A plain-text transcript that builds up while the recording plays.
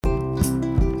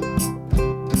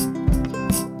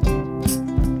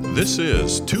This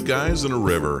is Two Guys in a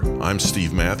River. I'm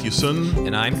Steve Mathewson.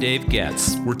 And I'm Dave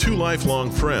Getz. We're two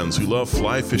lifelong friends who love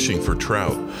fly fishing for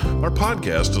trout. Our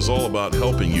podcast is all about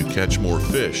helping you catch more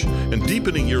fish and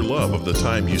deepening your love of the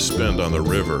time you spend on the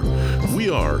river. We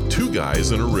are Two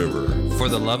Guys in a River. For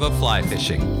the love of fly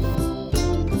fishing.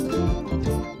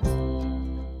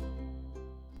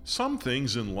 Some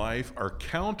things in life are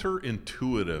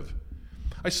counterintuitive.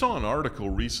 I saw an article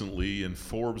recently in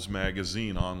Forbes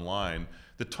magazine online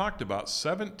that talked about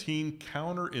 17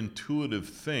 counterintuitive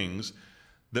things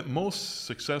that most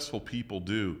successful people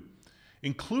do.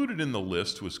 Included in the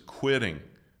list was quitting.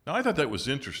 Now, I thought that was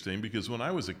interesting because when I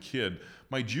was a kid,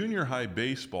 my junior high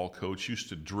baseball coach used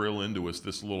to drill into us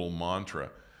this little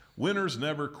mantra: winners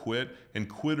never quit and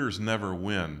quitters never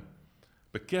win.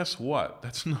 But guess what?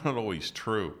 That's not always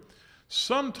true.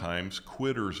 Sometimes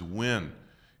quitters win.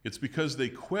 It's because they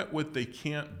quit what they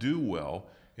can't do well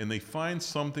and they find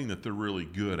something that they're really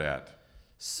good at.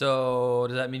 So,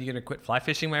 does that mean you're going to quit fly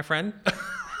fishing, my friend?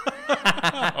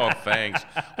 Oh, thanks.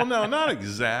 Well, no, not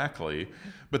exactly.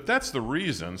 But that's the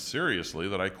reason, seriously,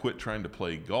 that I quit trying to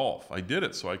play golf. I did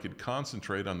it so I could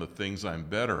concentrate on the things I'm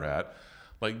better at,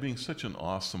 like being such an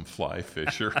awesome fly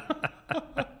fisher.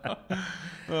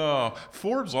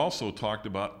 Forbes also talked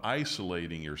about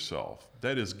isolating yourself.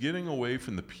 That is, getting away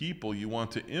from the people you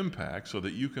want to impact so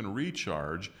that you can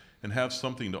recharge and have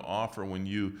something to offer when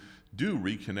you do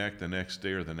reconnect the next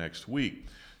day or the next week.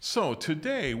 So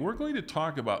today we're going to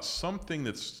talk about something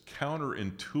that's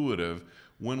counterintuitive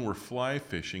when we're fly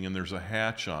fishing and there's a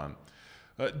hatch on.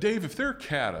 Dave, if there are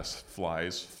caddis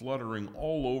flies fluttering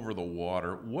all over the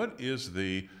water, what is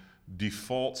the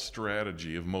default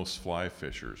strategy of most fly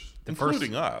fishers,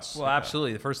 including us? Well,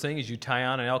 absolutely. The first thing is you tie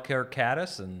on an elk-hair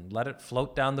caddis and let it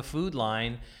float down the food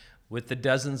line with the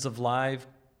dozens of live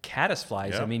caddis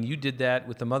flies. Yep. I mean, you did that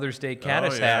with the Mother's Day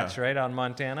caddis hatch, right, on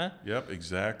Montana? Yep,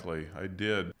 exactly. I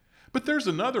did. But there's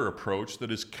another approach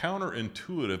that is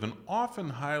counterintuitive and often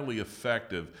highly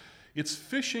effective. It's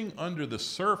fishing under the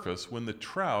surface when the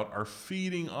trout are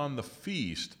feeding on the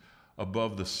feast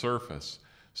above the surface.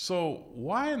 So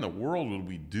why in the world would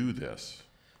we do this?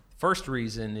 First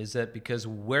reason is that because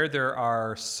where there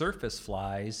are surface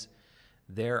flies,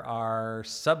 there are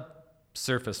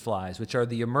subsurface flies, which are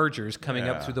the emergers coming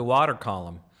up through the water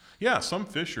column. Yeah, some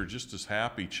fish are just as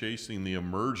happy chasing the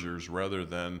emergers rather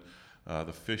than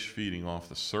the fish feeding off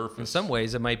the surface. In some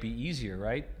ways, it might be easier,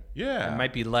 right? Yeah. It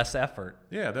might be less effort.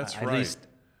 Yeah, that's At right. least,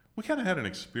 we kind of had an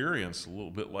experience a little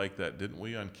bit like that, didn't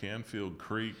we, on Canfield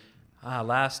Creek?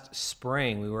 last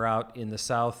spring, we were out in the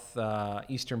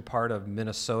southeastern part of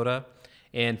Minnesota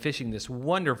and fishing this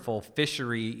wonderful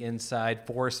fishery inside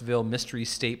Forestville Mystery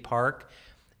State Park.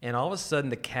 And all of a sudden,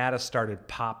 the caddis started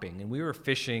popping. And we were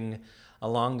fishing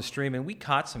along the stream, and we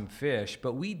caught some fish,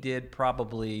 but we did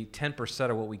probably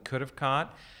 10% of what we could have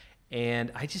caught.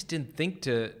 And I just didn't think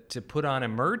to put on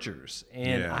emergers.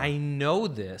 And I know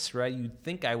this, right? You'd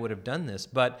think I would have done this,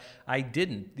 but I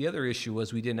didn't. The other issue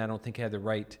was I don't think, have the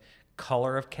right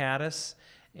color of caddis.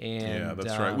 And, yeah,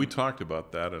 that's right. We talked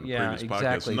about that in a previous podcast.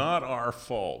 Exactly. Not our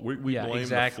fault. We blame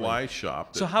the fly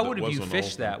shop. So how would have you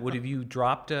fished that? Would have you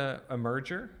dropped a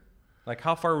merger? Like,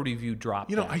 how far would have you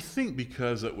dropped that? I think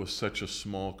because it was such a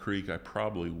small creek, I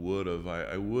probably would have.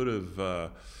 I would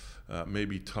have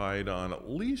maybe tied on at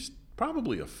least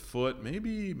probably a foot,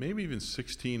 maybe even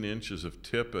 16 inches of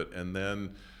tippet, and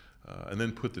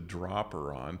then put the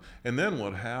dropper on. And then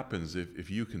what happens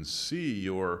if you can see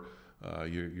your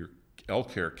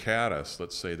elk-hair caddis,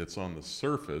 let's say, that's on the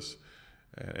surface,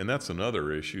 and that's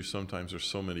another issue. Sometimes there's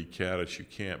so many caddis you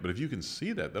can't. But if you can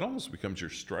see that almost becomes your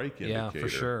strike indicator.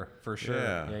 Yeah, for sure.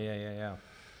 Yeah.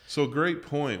 So great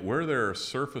point. Where there are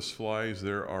surface flies,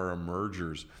 there are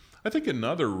emergers. I think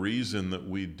another reason that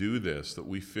we do this, that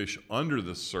we fish under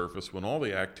the surface when all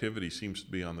the activity seems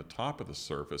to be on the top of the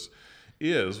surface,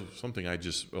 is something I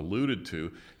just alluded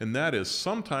to, and that is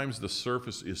sometimes the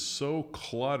surface is so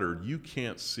cluttered you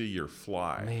can't see your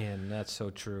fly. Man, that's so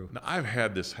true. Now, I've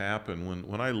had this happen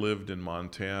when I lived in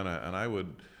Montana, and I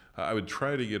would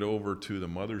try to get over to the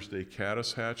Mother's Day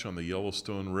caddis hatch on the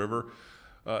Yellowstone River.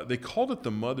 They called it the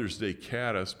Mother's Day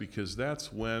caddis because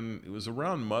that's when, it was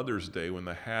around Mother's Day when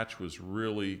the hatch was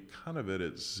really kind of at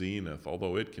its zenith,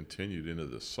 although it continued into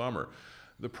the summer.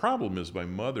 The problem is by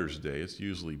Mother's Day, it's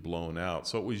usually blown out.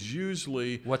 So it was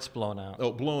usually... What's blown out?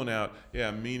 Oh, blown out,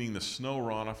 yeah, meaning the snow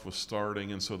runoff was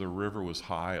starting, and so the river was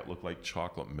high. It looked like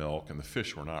chocolate milk, and the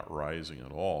fish were not rising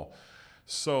at all.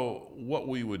 So what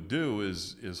we would do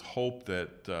is hope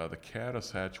that the caddis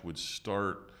hatch would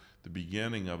start the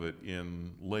beginning of it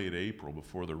in late April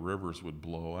before the rivers would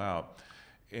blow out.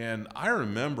 And I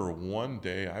remember one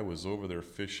day I was over there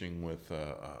fishing with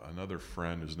another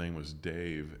friend. His name was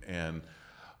Dave, and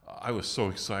I was so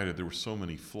excited. There were so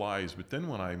many flies. But then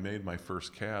when I made my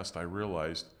first cast, I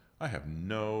realized I have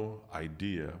no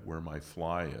idea where my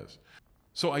fly is.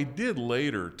 So I did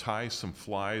later tie some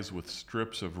flies with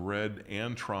strips of red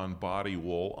Antron body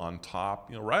wool on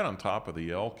top, right on top of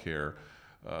the elk hair,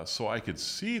 so I could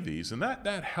see these, and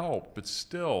that helped. But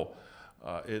still,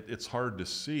 it's hard to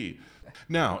see.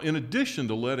 Now, in addition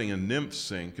to letting a nymph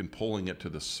sink and pulling it to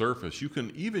the surface, you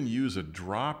can even use a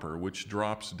dropper, which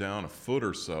drops down a foot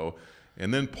or so,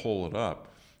 and then pull it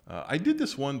up. I did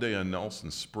this one day on Nelson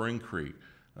Spring Creek.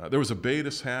 There was a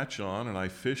Baetis hatch on, and I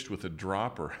fished with a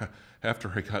dropper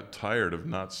after I got tired of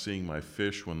not seeing my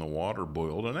fish when the water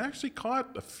boiled, and I actually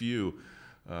caught a few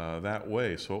that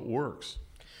way, so it works.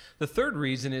 The third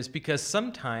reason is because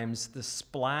sometimes the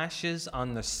splashes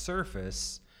on the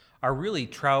surface are really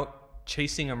trout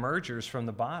chasing emergers from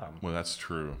the bottom. Well, that's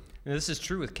true. And this is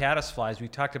true with caddisflies. We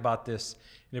talked about this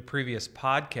in a previous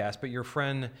podcast, but your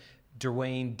friend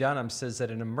Dwayne Dunham says that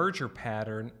an emerger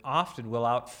pattern often will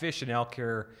outfish an elk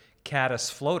hair caddis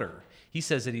floater. He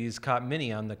says that he's caught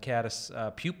many on the caddis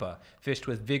pupa, fished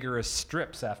with vigorous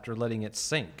strips after letting it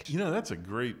sink. That's a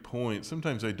great point.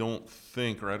 Sometimes I don't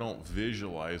think, or I don't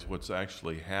visualize what's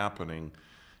actually happening,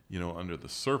 under the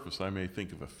surface. I may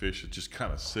think of a fish that's just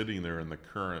kind of sitting there in the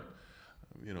current,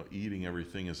 eating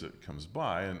everything as it comes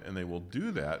by, and they will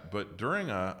do that. But during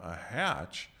a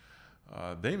hatch,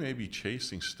 they may be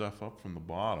chasing stuff up from the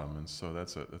bottom, and so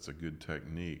that's a good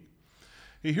technique.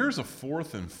 Hey, here's a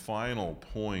fourth and final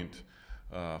point.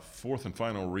 Fourth and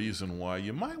final reason why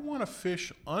you might want to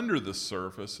fish under the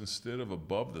surface instead of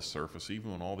above the surface,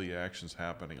 even when all the action's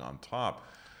happening on top.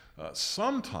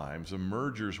 Sometimes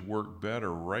emergers work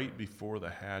better right before the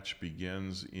hatch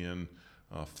begins in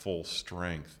full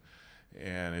strength.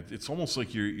 And it's almost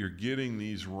like you're getting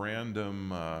these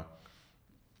random, I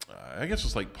guess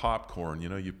it's like popcorn.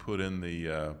 You put in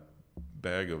the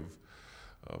bag of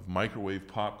microwave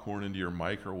popcorn into your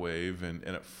microwave, and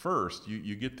at first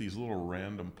you get these little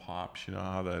random pops. You know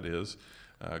how that is.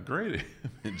 Great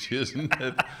image, isn't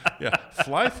it? Yeah,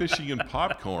 fly fishing and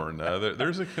popcorn.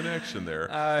 There's a connection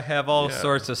there. I have all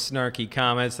sorts of snarky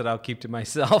comments that I'll keep to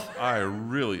myself. I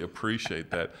really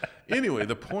appreciate that. Anyway,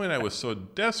 the point I was so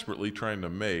desperately trying to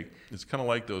make is kind of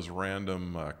like those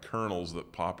random kernels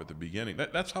that pop at the beginning.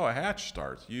 That's how a hatch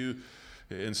starts. You,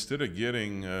 instead of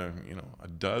getting a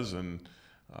dozen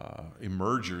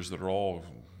emergers that are all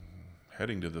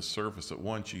heading to the surface at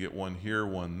once, you get one here,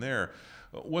 one there.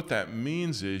 What that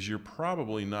means is you're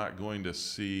probably not going to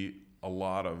see a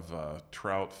lot of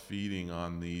trout feeding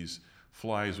on these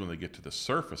flies when they get to the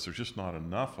surface. There's just not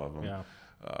enough of them. Yeah.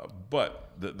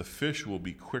 But the fish will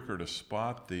be quicker to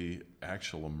spot the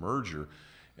actual emerger.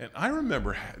 And I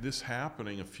remember this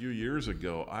happening a few years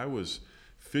ago. I was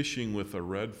fishing with a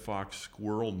red fox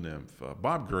squirrel nymph.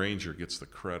 Bob Granger gets the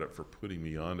credit for putting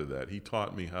me onto that. He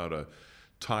taught me how to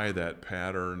tie that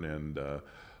pattern, and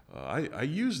I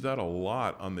used that a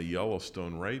lot on the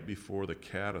Yellowstone right before the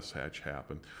caddis hatch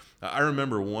happened. I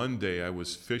remember one day I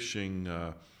was fishing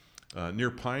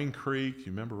near Pine Creek. You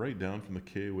remember, right down from the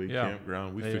KOA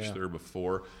campground? We fished there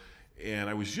before. And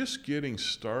I was just getting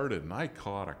started, and I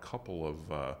caught a couple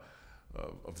of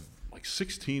like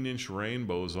 16-inch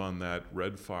rainbows on that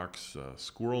red fox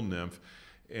squirrel nymph.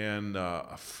 And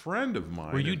a friend of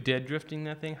mine... Were you dead drifting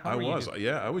that thing? I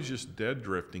was just dead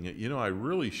drifting it. I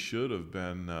really should have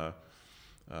been...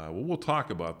 we'll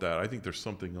talk about that. I think there's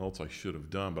something else I should have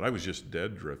done, but I was just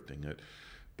dead drifting it.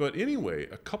 But anyway,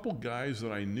 a couple guys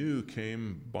that I knew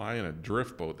came by in a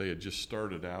drift boat. They had just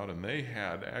started out, and they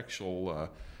had actual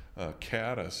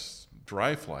caddis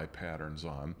dry fly patterns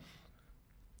on.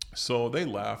 So they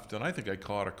left, and I think I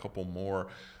caught a couple more.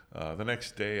 The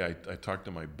next day, I talked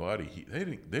to my buddy. They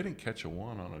didn't catch a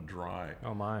one on a dry.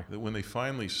 Oh my! When they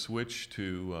finally switched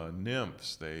to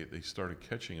nymphs, they started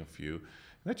catching a few. And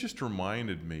that just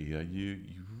reminded me, you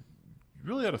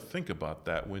really ought to think about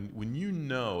that when you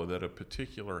know that a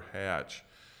particular hatch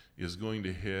is going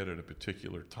to hit at a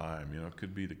particular time. It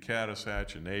could be the caddis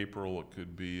hatch in April. It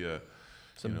could be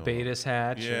some Baetis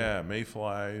hatch. Yeah,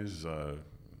 mayflies.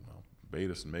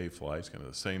 Baetis and mayflies, kind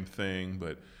of the same thing,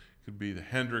 but could be the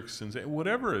Hendricksons,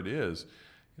 whatever it is.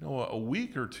 A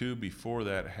week or two before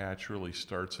that hatch really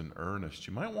starts in earnest,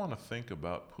 you might want to think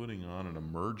about putting on an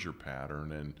emerger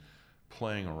pattern and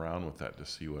playing around with that to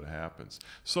see what happens.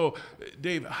 So,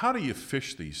 Dave, how do you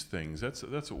fish these things? That's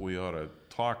what we ought to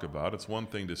talk about. It's one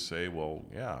thing to say, well,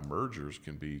 yeah, emergers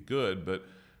can be good, but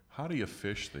How do you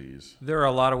fish these? There are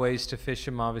a lot of ways to fish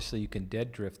them. Obviously, you can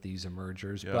dead drift these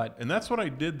emergers, And that's what I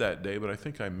did that day, but I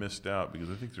think I missed out because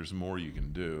I think there's more you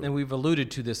can do. And we've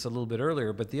alluded to this a little bit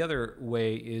earlier, but the other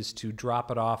way is to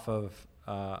drop it off of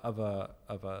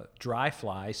a dry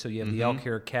fly. So you have the elk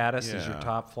hair caddis as your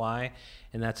top fly,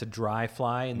 and that's a dry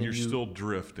fly. And then you're still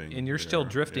drifting. And you're still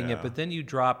drifting it, but then you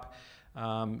drop,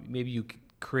 maybe you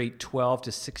create 12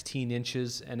 to 16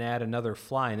 inches and add another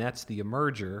fly, and that's the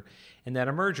emerger. And that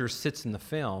emerger sits in the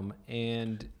film,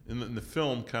 and the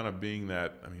film kind of being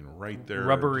that, right there,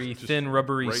 rubbery, thin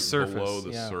rubbery right surface below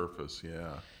the surface,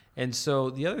 And so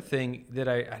the other thing that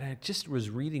I just was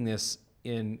reading this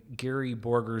in Gary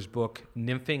Borger's book,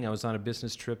 Nymphing. I was on a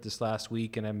business trip this last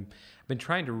week, and I've been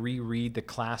trying to reread the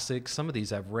classics. Some of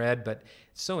these I've read, but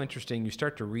it's so interesting. You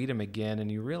start to read them again,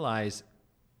 and you realize,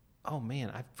 oh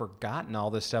man, I've forgotten all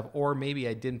this stuff, or maybe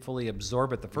I didn't fully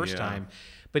absorb it the first time.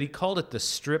 But he called it the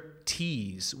strip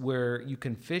tease, where you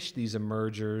can fish these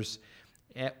emergers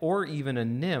or even a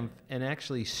nymph and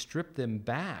actually strip them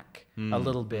back a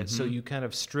little bit. So you kind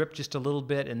of strip just a little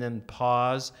bit and then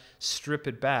pause, strip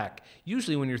it back.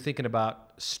 Usually when you're thinking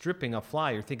about stripping a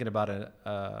fly, you're thinking about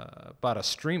a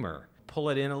streamer. Pull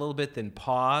it in a little bit, then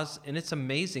pause. And it's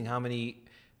amazing how many,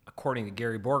 according to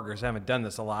Gary Borgers, I haven't done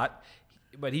this a lot,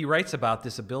 but he writes about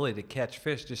this ability to catch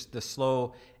fish, just the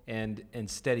slow and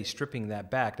steady stripping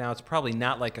that back. Now, it's probably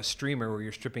not like a streamer where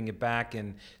you're stripping it back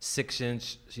in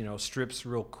 6-inch, strips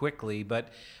real quickly, but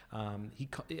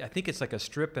I think it's like a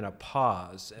strip and a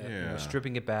pause,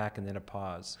 stripping it back and then a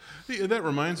pause. Yeah, that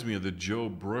reminds me of the Joe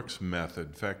Brooks method.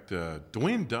 In fact,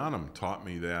 Dwayne Dunham taught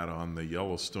me that on the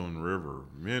Yellowstone River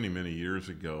many, many years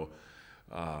ago.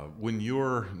 When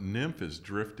your nymph is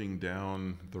drifting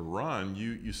down the run,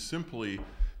 you simply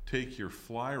take your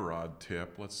fly rod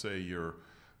tip, let's say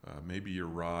maybe your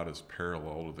rod is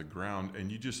parallel to the ground,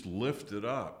 and you just lift it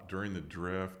up during the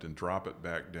drift and drop it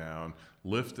back down,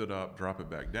 lift it up, drop it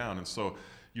back down. And so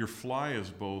your fly is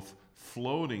both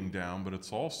floating down, but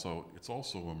it's also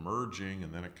emerging,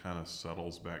 and then it kind of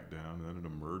settles back down, and then it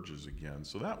emerges again.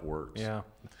 So that works. Yeah.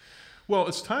 Well,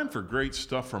 it's time for great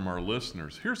stuff from our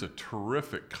listeners. Here's a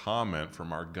terrific comment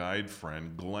from our guide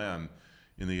friend, Glenn,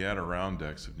 in the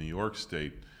Adirondacks of New York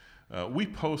State. We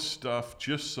post stuff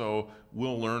just so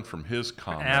we'll learn from his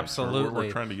comments. Absolutely.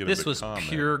 We're trying to get this him to was comment.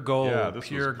 Pure gold. Yeah, this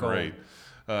pure was great.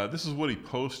 This is what he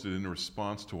posted in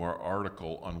response to our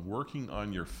article on working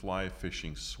on your fly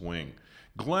fishing swing.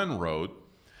 Glenn wrote,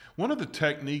 "One of the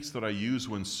techniques that I use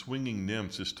when swinging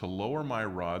nymphs is to lower my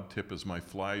rod tip as my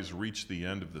flies reach the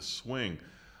end of the swing.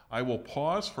 I will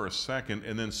pause for a second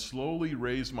and then slowly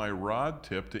raise my rod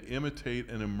tip to imitate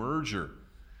an emerger.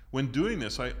 When doing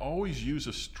this, I always use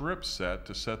a strip set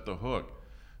to set the hook.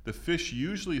 The fish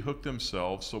usually hook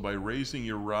themselves, so by raising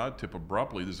your rod tip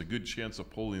abruptly, there's a good chance of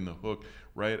pulling the hook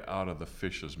right out of the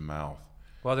fish's mouth."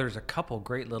 Well, there's a couple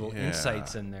great little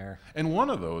insights in there. And one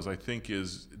of those, I think,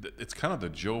 it's kind of the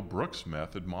Joe Brooks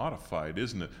method modified,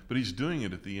 isn't it? But he's doing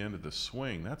it at the end of the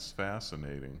swing. That's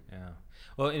fascinating. Yeah.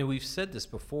 Well, and we've said this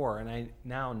before, and I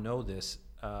now know this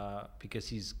because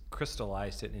he's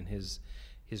crystallized it in his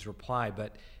reply.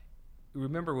 But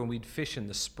remember when we'd fish in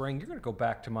the spring? You're going to go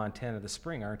back to Montana this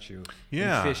spring, aren't you?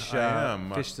 Yeah, and fish, I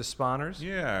am. Fish the spawners?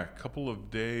 Yeah, a couple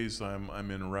of days I'm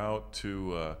en route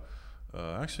to...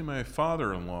 actually, my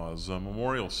father-in-law's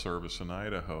memorial service in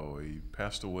Idaho. He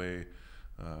passed away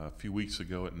a few weeks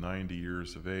ago at 90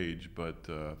 years of age, but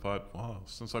I thought, well,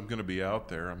 since I'm going to be out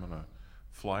there, I'm going to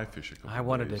fly fish a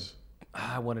couple of days.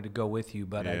 I wanted to go with you,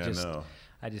 but Yeah,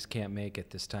 I just can't make it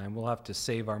this time. We'll have to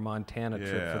save our Montana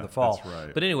trip for the fall. That's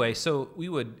right. But anyway, so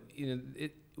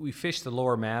we fished the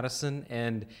Lower Madison,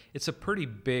 and it's a pretty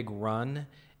big run.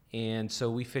 And so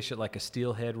we fish it like a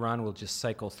steelhead run. We'll just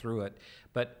cycle through it.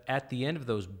 But at the end of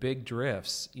those big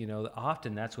drifts,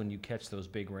 often that's when you catch those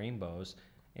big rainbows.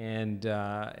 And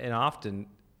often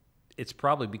it's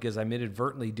probably because I'm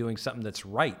inadvertently doing something that's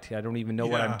right. I don't even know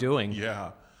what I'm doing.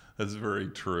 Yeah, that's very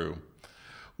true.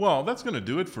 Well, that's going to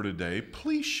do it for today.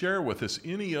 Please share with us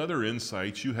any other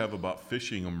insights you have about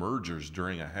fishing emergers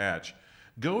during a hatch.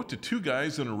 Go to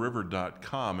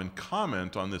twoguysinaRiver.com and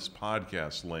comment on this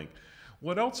podcast link.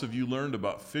 What else have you learned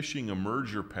about fishing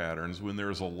emerger patterns when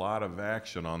there's a lot of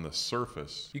action on the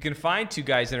surface? You can find Two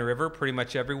Guys in a River pretty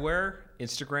much everywhere.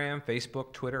 Instagram,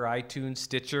 Facebook, Twitter, iTunes,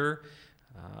 Stitcher,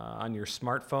 on your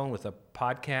smartphone with a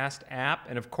podcast app.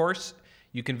 And of course,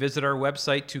 you can visit our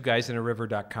website,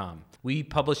 twoguysinaRiver.com. We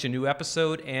publish a new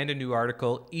episode and a new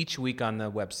article each week on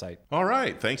the website. All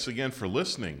right. Thanks again for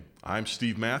listening. I'm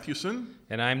Steve Mathewson.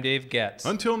 And I'm Dave Getz.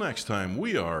 Until next time,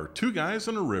 we are Two Guys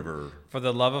in a River. For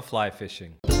the love of fly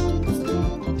fishing.